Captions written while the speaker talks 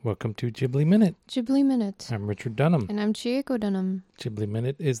Welcome to Ghibli Minute. Ghibli Minute. I'm Richard Dunham. And I'm Chieko Dunham. Ghibli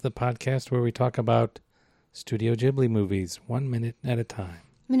Minute is the podcast where we talk about Studio Ghibli movies 1 minute at a time.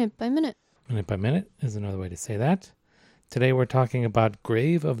 Minute by minute. Minute by minute is another way to say that. Today we're talking about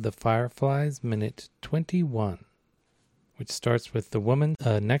Grave of the Fireflies, minute 21, which starts with the woman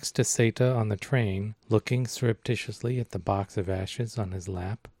next to Seita on the train looking surreptitiously at the box of ashes on his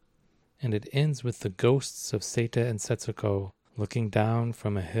lap. And it ends with the ghosts of Seita and Setsuko looking down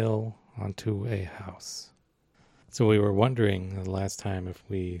from a hill onto a house. So we were wondering the last time if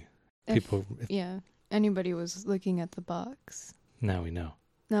anybody was looking at the box. Now we know.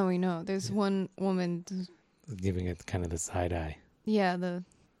 Now we know. There's one woman Giving it kind of the side eye. Yeah,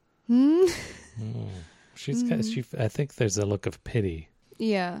 I think there's a look of pity.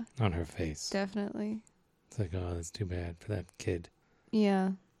 Yeah. On her face. Definitely. It's like, oh, that's too bad for that kid.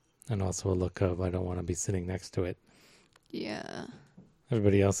 Yeah. And also a look of, I don't want to be sitting next to it. Yeah.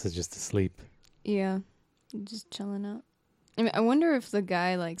 Everybody else is just asleep. Yeah. Just chilling out. I mean, I wonder if the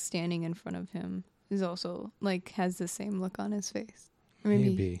guy, standing in front of him is also, has the same look on his face.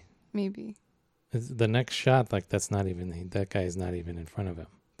 Maybe. It's the next shot, that's not even, that guy is not even in front of him.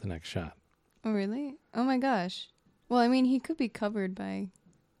 The next shot. Oh, really? Oh, my gosh. Well, I mean, he could be covered by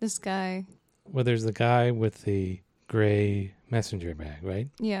this guy. Well, there's the guy with the gray messenger bag, right?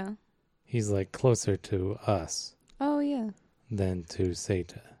 Yeah. He's, closer to us. Oh, yeah. Than to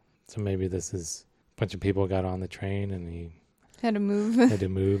Seita. So maybe this is a bunch of people got on the train and he had to move. Had to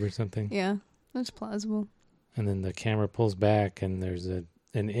move or something. Yeah, that's plausible. And then the camera pulls back and there's an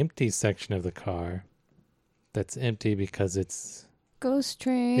empty section of the car that's empty because it's... Ghost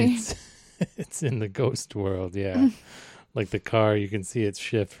train. It's in the ghost world, yeah. The car, you can see it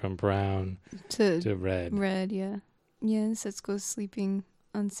shift from brown to red. Red, yeah. Yeah, Setsuko's sleeping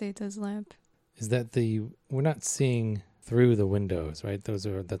on Seita's lap. Is that we're not seeing through the windows, right?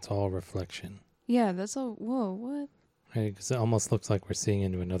 That's all reflection. Yeah, that's all. Whoa, what? Right, because it almost looks like we're seeing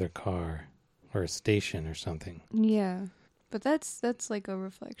into another car or a station or something. Yeah, but that's like a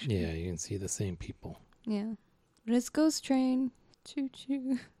reflection. Yeah, you can see the same people. Yeah, but it's Ghost Train. Choo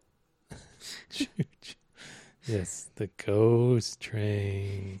choo. Choo choo. Yes, the Ghost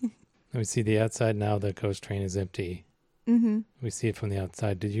Train. Let me see the outside now. The Ghost Train is empty. Mm-hmm. We see it from the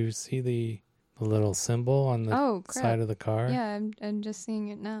outside. Did you see the little symbol on the side of the car? Yeah, I'm just seeing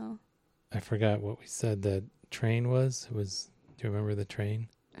it now. I forgot what we said that train was. Do you remember the train?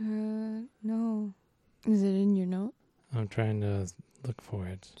 No. Is it in your note? I'm trying to look for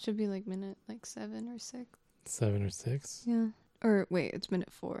it. Should be minute 7 or 6. 7 or 6? Yeah. Or wait, it's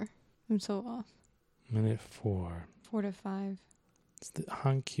minute 4. I'm so off. Minute 4. 4 to 5. It's the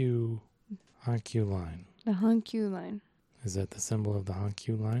Hankyu line. The Hankyu line. Is that the symbol of the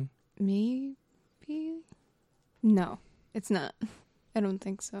Hankyu line? Maybe? No, it's not. I don't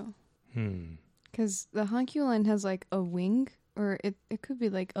think so. Because the Hankyu line has a wing, or it could be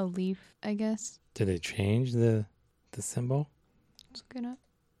a leaf, I guess. Did it change the symbol? Let's look it up.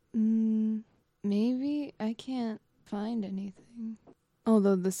 Maybe. I can't find anything.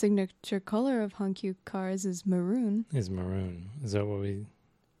 Although the signature color of Hankyu cars is maroon. Is that what we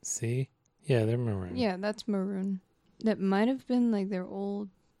see? Yeah, they're maroon. Yeah, that's maroon. That might have been their old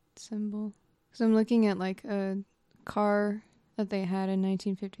symbol. Because I'm looking at a car that they had in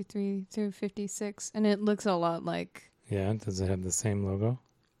 1953 through 56, and it looks a lot like... Yeah, does it have the same logo?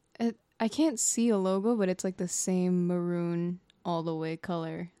 I can't see a logo, but it's the same maroon all the way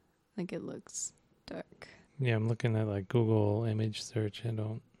color. It looks dark. Yeah, I'm looking at Google image search.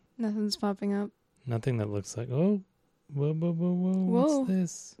 Nothing's popping up. Nothing that looks like, whoa, what's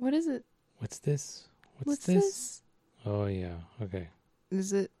this? What is it? What's this? What's this? Oh, yeah, okay.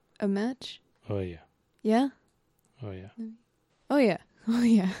 Is it a match? Oh, yeah. Yeah? Oh, yeah. Oh, yeah. Oh,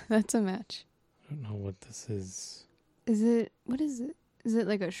 yeah, that's a match. I don't know what this is. What is it? Is it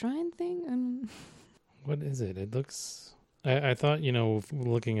a shrine thing? What is it? It looks... I thought,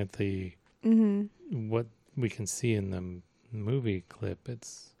 looking at the... Mm-hmm. What we can see in the movie clip,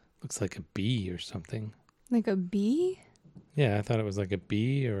 looks like a bee or something. Like a bee? Yeah, I thought it was like a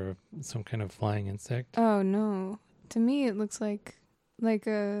bee or some kind of flying insect. Oh, no. To me, it looks like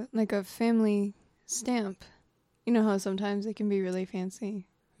a family stamp. You know how sometimes it can be really fancy?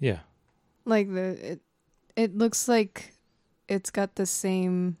 Yeah. It looks like it's got the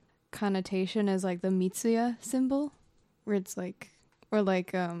same connotation as the Mitsuya symbol, where it's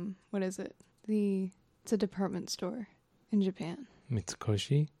what is it? It's a department store in Japan.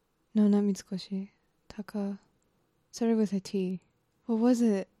 Mitsukoshi? No, not Mitsukoshi. Taka. Started with a T. What was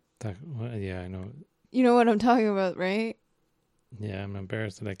it? Yeah, I know. You know what I'm talking about, right? Yeah, I'm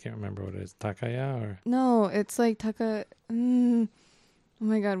embarrassed that I can't remember what it is. Takaya or? No, it's Taka... Oh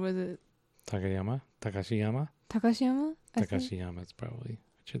my god, was it Takashiyama? Takashiyama? I think? Takashiyama is probably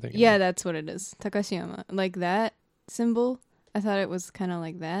what you're thinking. Yeah, of. that's what it is. Takashiyama. Like that symbol, I thought it was kind of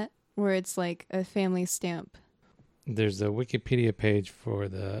like that, where it's like a family stamp. There's a Wikipedia page for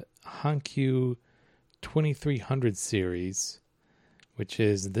the Hankyu 2300 series, which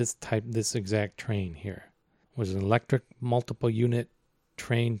is this exact train here. It was an electric multiple unit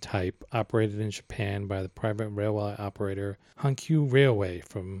train type operated in Japan by the private railway operator Hankyu Railway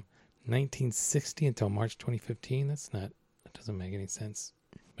from 1960 until March 2015. That doesn't make any sense.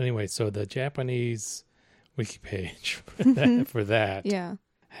 But anyway, so the Japanese wiki page for that Yeah.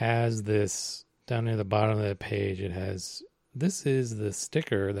 has this down near the bottom of the page. It has, this is the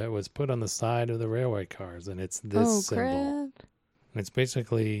sticker that was put on the side of the railway cars, and it's this symbol. Crap. And it's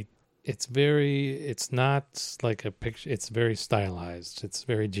basically, it's not like a picture, it's very stylized. It's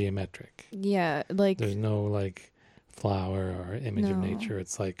very geometric. Yeah, like There's no like flower or image of No. nature.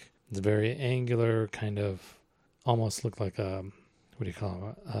 It's very angular, kind of almost look like a, what do you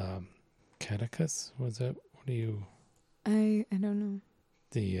call it? Catechus? What is that? What do you, I don't know.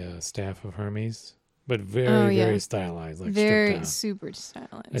 the staff of Hermes? But very, Oh, yeah. very stylized, like stripped Very down. super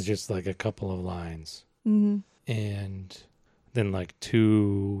stylized. It's just like a couple of lines. Mm-hmm. And then like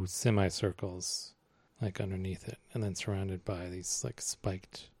two semicircles like underneath it, and then surrounded by these like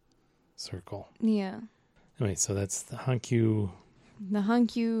spiked circle. Yeah. Anyway, so that's the Hankyu The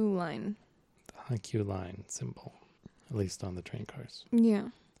Hankyu line symbol, at least on the train cars. Yeah.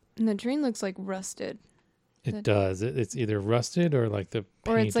 And the train looks like rusted. It does. It's either rusted or like the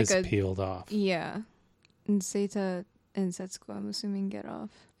Or paint it's like is peeled off. Yeah. And Seita and Setsuko, I'm assuming, get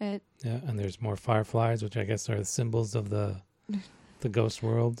off it. Yeah, and there's more fireflies, which I guess are the symbols of the ghost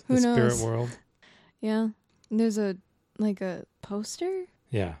world, Who the knows? spirit world. Yeah. And there's a poster?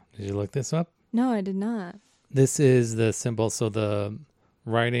 Yeah. Did you look this up? No, I did not. This is the symbol. So the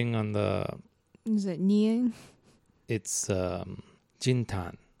writing on the, Is it Nien? it's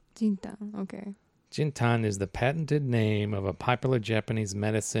Jintan. Jintan. Okay. Jintan is the patented name of a popular Japanese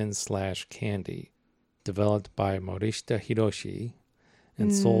medicine / candy developed by Morishita Hiroshi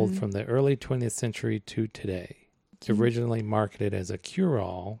and sold from the early 20th century to today. Originally marketed as a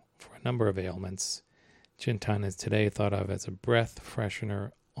cure-all for a number of ailments, Jintan is today thought of as a breath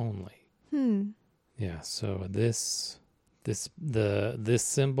freshener only. Yeah, so this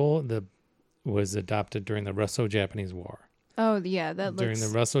symbol was adopted during the Russo-Japanese War. Oh, yeah, that looks... During the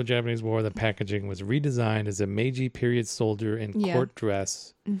Russo-Japanese War, the packaging was redesigned as a Meiji period soldier in court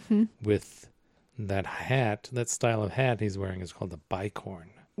dress with that hat. That style of hat he's wearing is called the bicorn.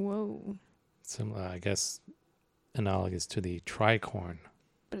 Whoa. Similar, I guess, analogous to the tricorn,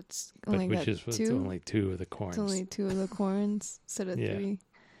 But it's only got it's two? only two of the corns. It's only two of the corns instead of Yeah. three.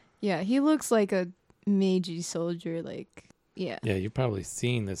 Yeah, he looks like a Meiji soldier, yeah. Yeah, you've probably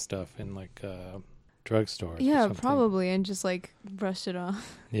seen this stuff in like drugstores. or Yeah, something. probably, and just brushed it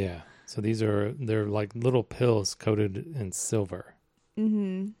off. Yeah, so they're like little pills coated in silver.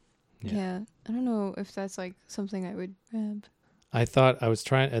 Mm-hmm. Yeah. Yeah. I don't know if that's something I would grab. I thought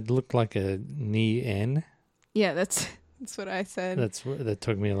it looked like a knee in. Yeah, that's what I said. That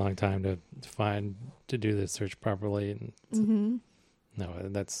took me a long time to do the search properly. And Mm-hmm. no,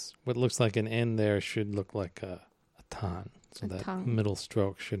 that's what looks like an N there should look like a tan. So A that tan. middle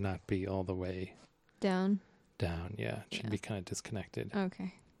stroke should not be all the way Down. down. Yeah, it should Yeah. be kind of disconnected.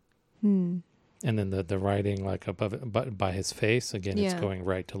 Okay. And then the writing like above it, but by his face again, it's Yeah. going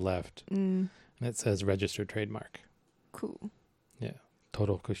right to left, and it says registered trademark. Cool. Yeah,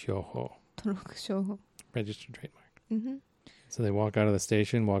 Toroku Shouho, Torokusho. registered trademark. Mm-hmm. So they walk out of the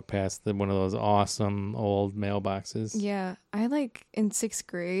station, walk past one of those awesome old mailboxes. Yeah, I in 6th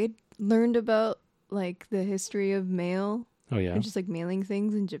grade learned about the history of mail Oh yeah, and just mailing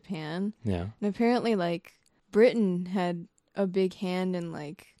things in Japan. yeah. And apparently Britain had a big hand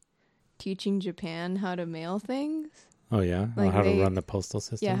in teaching Japan how to mail things. Oh yeah, how to run the postal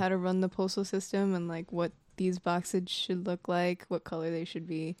system. Yeah, how to run the postal system and what these boxes should look like, what color they should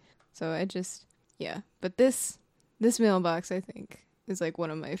be. So but this mailbox I think is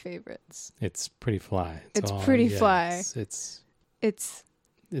one of my favorites. It's pretty fly. It's pretty fly. It's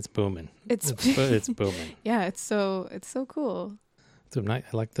booming. It's It's booming. Yeah, it's so cool. I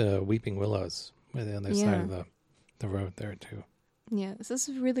like the weeping willows on the other side Yeah. of the road there too. Yeah, this is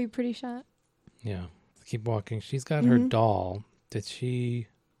a really pretty shot. Yeah. Keep walking. She's got her doll.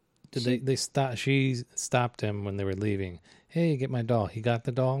 Did they stop? She stopped him when they were leaving. Hey, get my doll. He got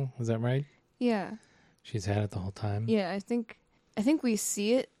the doll. Is that right? Yeah. She's had it the whole time. Yeah, I think we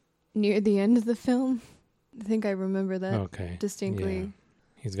see it near the end of the film. I think I remember that Okay. distinctly. Yeah.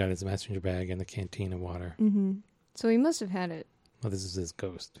 He's got his messenger bag and the canteen of water. Mm-hmm. So he must have had it Well, this is his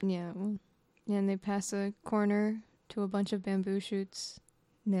ghost. Yeah. Well, yeah, and they pass a corner to a bunch of bamboo shoots.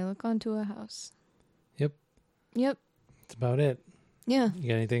 And they look onto a house. Yep. Yep. That's about it. Yeah. You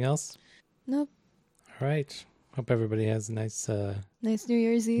got anything else? Nope. All right. Hope everybody has a nice Nice New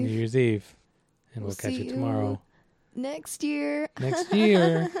Year's Eve. New Year's Eve. And we'll We'll catch see you tomorrow. Next year. Next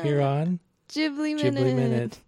year, here on Ghibli Minute. Ghibli Minute.